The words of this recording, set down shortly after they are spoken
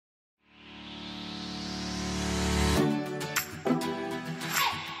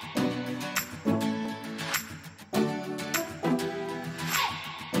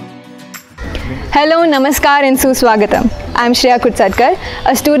Hello, Namaskar and Suswagatam. I am Shreeya Kudchadkar,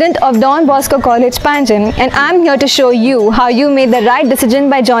 a student of Don Bosco College, Panjim, and I am here to show you how you made the right decision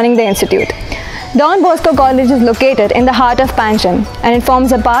by joining the institute. Don Bosco College is located in the heart of Panjim, and it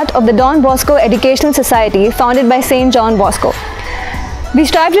forms a part of the Don Bosco Educational Society founded by St John Bosco. We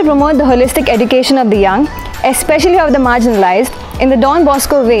strive to promote the holistic education of the young, especially of the marginalized, in the Don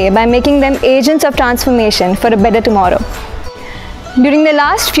Bosco way by making them agents of transformation for a better tomorrow. During the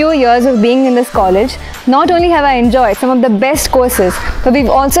last few years of being in this college, not only have I enjoyed some of the best courses, but we've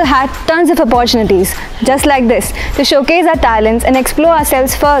also had tons of opportunities, just like this, to showcase our talents and explore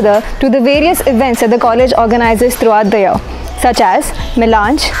ourselves further to the various events that the college organizes throughout the year, such as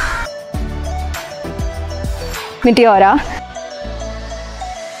Melange, Meteora,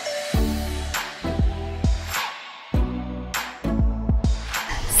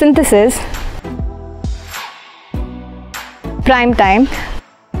 Synthesis, Prime Time,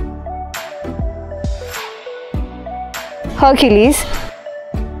 Hercules,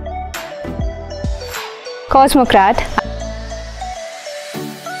 Cosmocrat,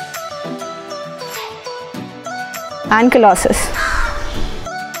 and Colossus.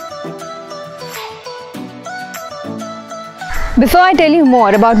 Before I tell you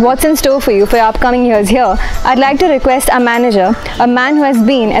more about what's in store for you for your upcoming years here, I'd like to request our manager, a man who has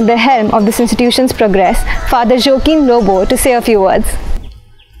been at the helm of this institution's progress, Father Joanita Lobo, to say a few words.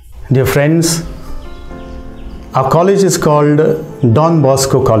 Dear friends, our college is called Don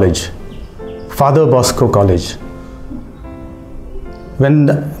Bosco College, Father Bosco College.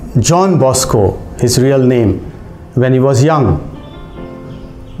 When John Bosco, his real name, when he was young,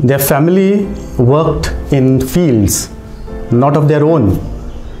 their family worked in fields, not of their own.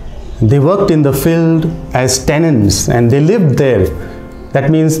 They worked in the field as tenants and they lived there. That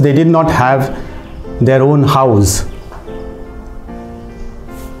means they did not have their own house.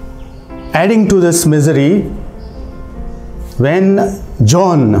 Adding to this misery, when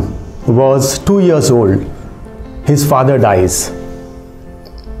John was 2 years old, his father dies.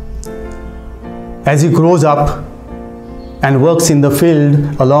 As he grows up and works in the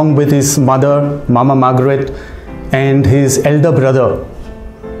field along with his mother, Mama Margaret, and his elder brother,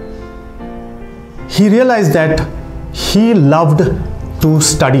 he realized that he loved to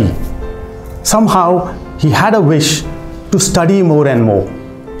study. Somehow he had a wish to study more and more.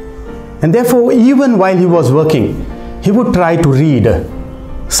 And therefore, even while he was working, he would try to read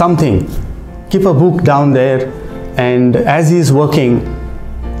something, keep a book down there, and as he is working,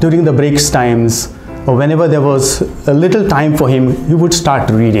 during the breaks times, or whenever there was a little time for him, he would start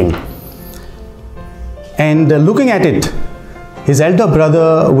reading. And looking at it, his elder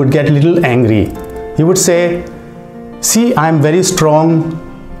brother would get a little angry. He would say, "See, I am very strong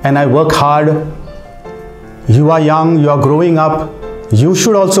and I work hard. You are young, you are growing up. You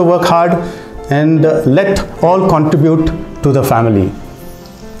should also work hard and let all contribute to the family."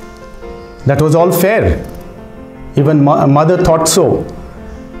 That was all fair. Even mother thought so.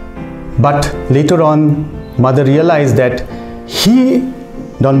 But later on, mother realized that he,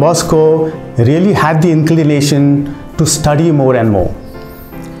 Don Bosco, really had the inclination to study more and more.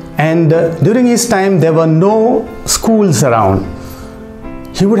 And during his time, there were no schools around.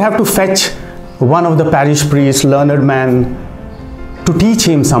 He would have to fetch one of the parish priests, learned man, to teach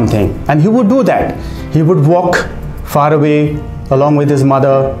him something. And he would do that. He would walk far away along with his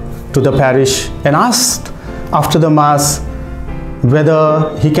mother to the parish and ask after the mass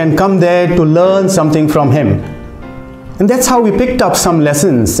whether he can come there to learn something from him. And that's how we picked up some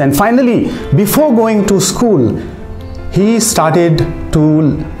lessons. And finally, before going to school, he started to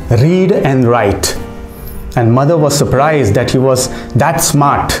read and write. And mother was surprised that he was that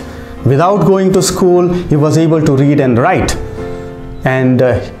smart. Without going to school, he was able to read and write. And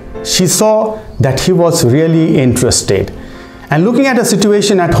she saw that he was really interested. And looking at a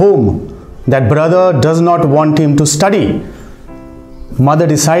situation at home, that brother does not want him to study, mother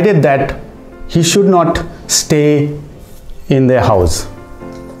decided that he should not stay in their house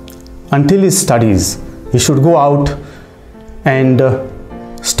until he studies. He should go out and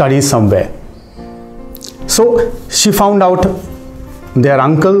study somewhere. So she found out their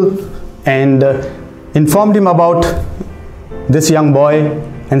uncle and informed him about this young boy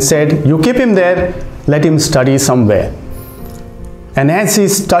and said, "You keep him there, let him study somewhere." And as he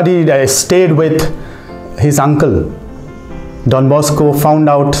stayed with his uncle, Don Bosco found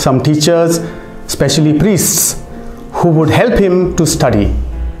out some teachers, especially priests, who would help him to study.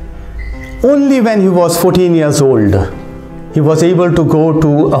 Only when he was 14 years old, he was able to go to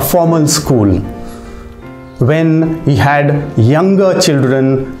a formal school when he had younger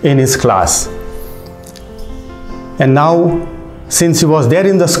children in his class. And now, since he was there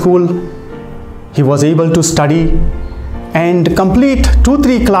in the school, he was able to study and complete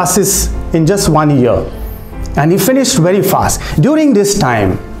 2-3 classes in just 1 year, and he finished very fast. During this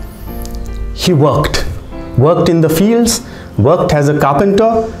time, he worked in the fields, worked as a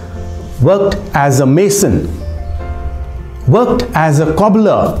carpenter, worked as a mason, worked as a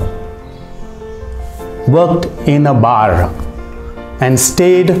cobbler, worked in a bar, and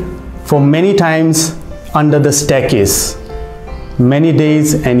stayed for many times under the staircase, many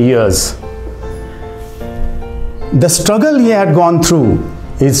days and years. The struggle he had gone through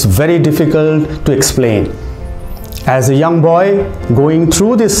is very difficult to explain. As a young boy going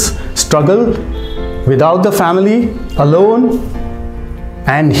through this struggle without the family, alone,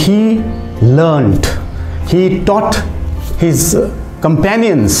 and he learned, he taught his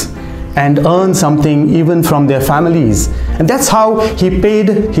companions and earned something even from their families, and that's how he paid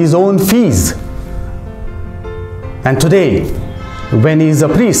his own fees. And today, when he is a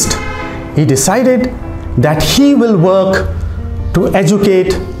priest, he decided that he will work to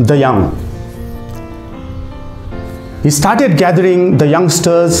educate the young. He started gathering the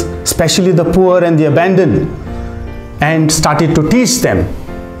youngsters, especially the poor and the abandoned, and started to teach them.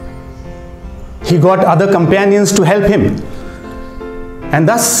 He got other companions to help him, and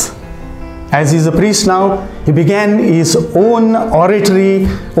thus, as he is a priest now, he began his own oratory,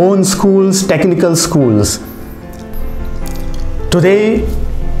 own schools, technical schools. Today,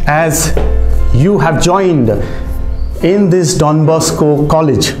 as you have joined in this Don Bosco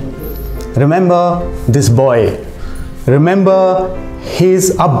College, remember this boy, remember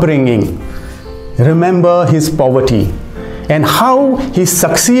his upbringing, remember his poverty, and how he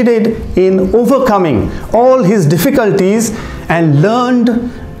succeeded in overcoming all his difficulties and learned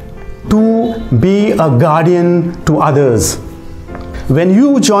to be a guardian to others. When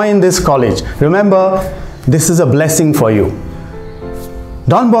you join this college, remember, this is a blessing for you.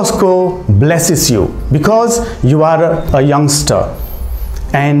 Don Bosco blesses you because you are a youngster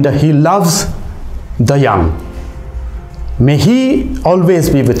and he loves the young. May he always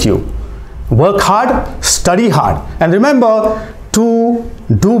be with you. Work hard, study hard, and remember to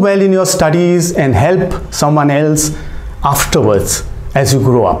do well in your studies and help someone else afterwards as you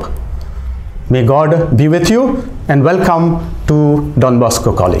grow up. May God be with you, and welcome to Don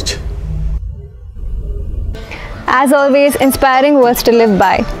Bosco College. As always, inspiring words to live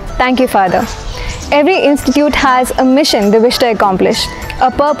by. Thank you, Father. Every institute has a mission they wish to accomplish,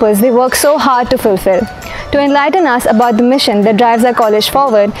 a purpose they work so hard to fulfill. To enlighten us about the mission that drives our college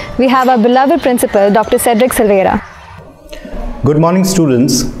forward, we have our beloved principal, Dr. Cedric Silveira. Good morning,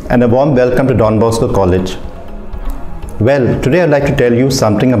 students, and a warm welcome to Don Bosco College. Well, today I'd like to tell you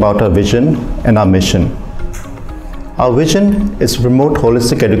something about our vision and our mission. Our vision is to promote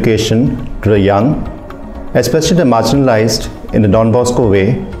holistic education to the young, especially the marginalized, in the Don Bosco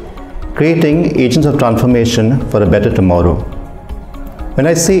way, creating agents of transformation for a better tomorrow. When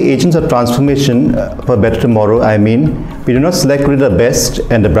I say agents of transformation for a better tomorrow, I mean we do not select only the best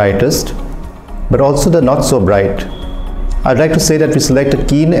and the brightest, but also the not so bright. I'd like to say that we select the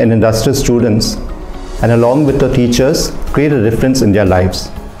keen and industrious students, and along with the teachers, create a difference in their lives.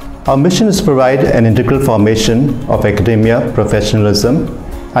 Our mission is to provide an integral formation of academia, professionalism,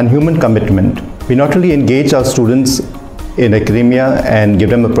 and human commitment. We not only engage our students in academia and give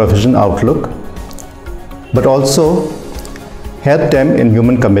them a professional outlook, but also help them in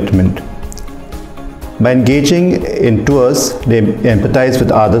human commitment. By engaging in tours, they empathize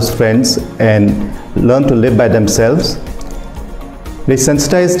with others' friends and learn to live by themselves. They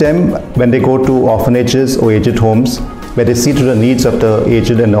sensitize them when they go to orphanages or aged homes, where they see to the needs of the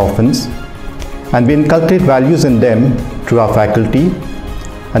aged and orphans. And we inculcate values in them through our faculty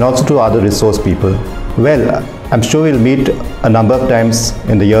and also to other resource people. Well, I'm sure we'll meet a number of times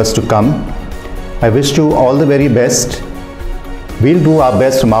in the years to come. I wish you all the very best. We'll do our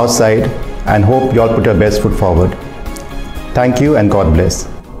best from our side and hope you all put your best foot forward. Thank you and God bless.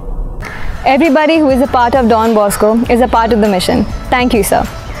 Everybody who is a part of Don Bosco is a part of the mission. Thank you, sir.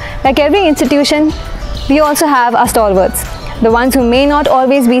 Like every institution, we also have our stalwarts, the ones who may not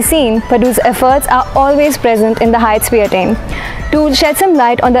always be seen, but whose efforts are always present in the heights we attain. To shed some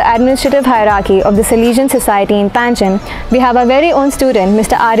light on the administrative hierarchy of the Salesian Society in Panjim, we have our very own student,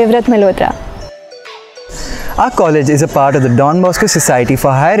 Mr. Aryavrat Malhotra. Our college is a part of the Don Bosco Society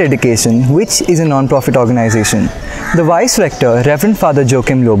for Higher Education, which is a non-profit organization. The Vice Rector, Reverend Father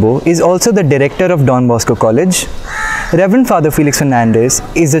Joanita Lobo, is also the Director of Don Bosco College. Reverend Father Frederick Fernandes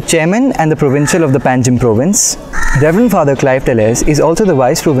is the Chairman and the Provincial of the Panjim Province. Reverend Father Kaleb Brasee is also the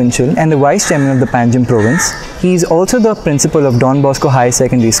Vice Provincial and the Vice Chairman of the Panjim Province. He is also the Principal of Don Bosco High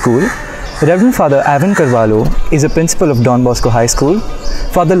Secondary School. Reverend Father Evane Carvalho is a principal of Don Bosco High School,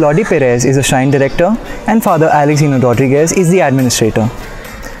 Father Lodi Perez is a shrine director, and Father Alexino Rodriguez is the administrator.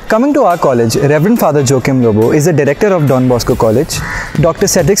 Coming to our college, Reverend Father Joaquim Lobo is the director of Don Bosco College, Dr.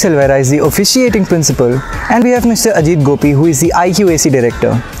 Cedric Silvera is the officiating principal, and we have Mr. Ajit Gopi who is the IQAC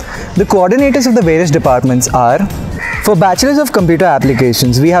director. The coordinators of the various departments are: for Bachelors of Computer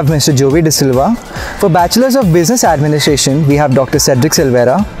Applications, we have Mr. Jovi De Silva. For Bachelors of Business Administration, we have Dr. Cedric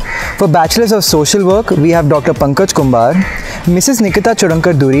Silvera. For Bachelors of Social Work, we have Dr. Pankaj Kumbar. Mrs. Nikita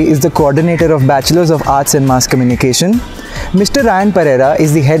Chodankar Duri is the coordinator of Bachelors of Arts and Mass Communication. Mr. Ryan Pereira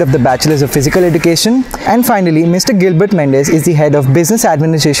is the head of the Bachelors of Physical Education. And finally, Mr. Gilbert Mendes is the head of Business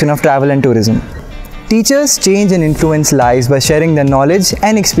Administration of Travel and Tourism. Teachers change and influence lives by sharing their knowledge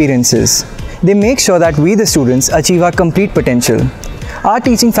and experiences. They make sure that we, the students, achieve our complete potential. Our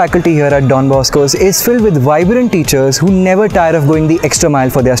teaching faculty here at Don Bosco's is filled with vibrant teachers who never tire of going the extra mile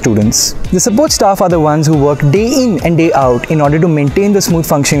for their students. The support staff are the ones who work day in and day out in order to maintain the smooth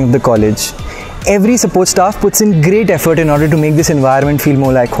functioning of the college. Every support staff puts in great effort in order to make this environment feel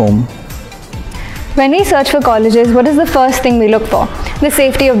more like home. When we search for colleges, what is the first thing we look for? The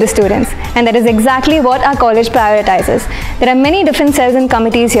safety of the students. And that is exactly what our college prioritizes. There are many different cells and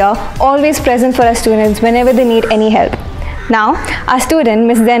committees here, always present for our students whenever they need any help. Now, our student,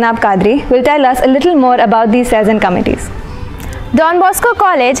 Ms. Zainab Quadri, will tell us a little more about these cells and committees. Don Bosco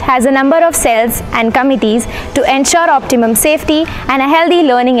College has a number of cells and committees to ensure optimum safety and a healthy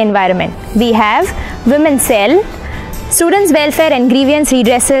learning environment. We have Women's Cell, Students' Welfare and Grievance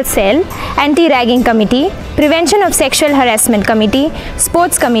Redressal Cell, Anti-Ragging Committee, Prevention of Sexual Harassment Committee,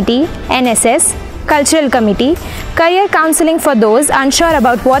 Sports Committee, NSS, Cultural Committee, Career Counseling for those unsure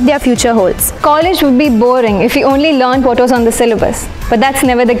about what their future holds. College would be boring if we only learned what was on the syllabus, but that's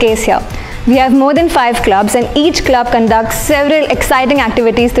never the case here. We have more than 5 clubs and each club conducts several exciting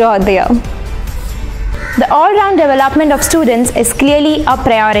activities throughout the year. The all-round development of students is clearly a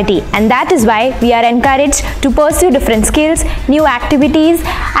priority, and that is why we are encouraged to pursue different skills, new activities,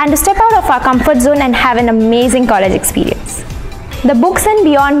 and to step out of our comfort zone and have an amazing college experience. The Books and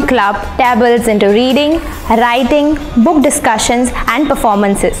Beyond Club dabbles into reading, writing, book discussions, and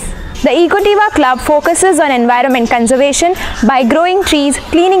performances. The Ecotiva Club focuses on environment conservation by growing trees,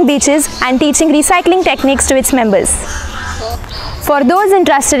 cleaning beaches, and teaching recycling techniques to its members. For those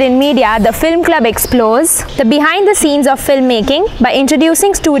interested in media, the Film Club explores the behind the scenes of filmmaking by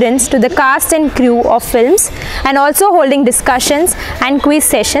introducing students to the cast and crew of films and also holding discussions and quiz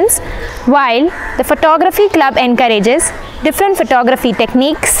sessions, while the Photography Club encourages different photography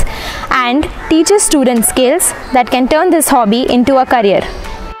techniques and teaches students skills that can turn this hobby into a career.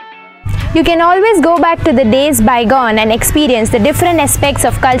 You can always go back to the days bygone and experience the different aspects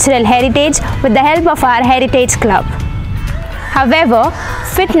of cultural heritage with the help of our Heritage Club. However,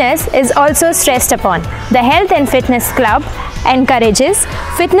 fitness is also stressed upon. The Health and Fitness Club encourages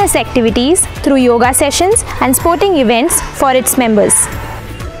fitness activities through yoga sessions and sporting events for its members.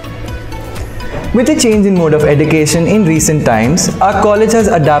 With a change in mode of education in recent times, our college has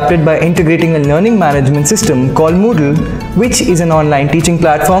adapted by integrating a learning management system called Moodle, which is an online teaching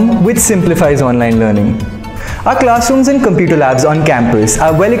platform which simplifies online learning. Our classrooms and computer labs on campus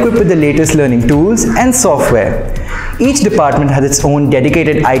are well equipped with the latest learning tools and software. Each department has its own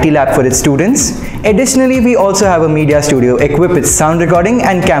dedicated IT lab for its students. Additionally, we also have a media studio equipped with sound recording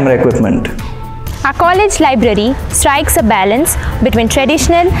and camera equipment. Our college library strikes a balance between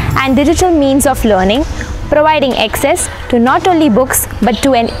traditional and digital means of learning, providing access to not only books but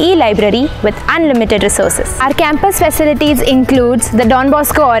to an e-library with unlimited resources. Our campus facilities includes the Don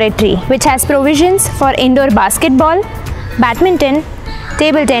Bosco Oratory, which has provisions for indoor basketball, badminton,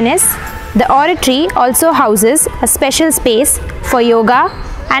 table tennis. The oratory also houses a special space for yoga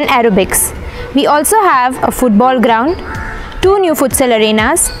and aerobics. We also have a football ground, 2 new futsal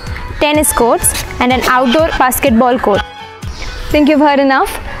arenas, tennis courts, and an outdoor basketball court. Think you've heard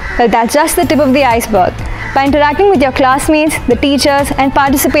enough? Well, that's just the tip of the iceberg. By interacting with your classmates, the teachers, and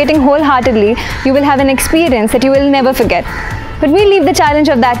participating wholeheartedly, you will have an experience that you will never forget. But we leave the challenge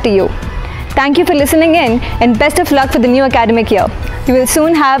of that to you. Thank you for listening in, and best of luck for the new academic year. You will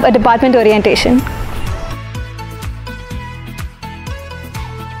soon have a department orientation.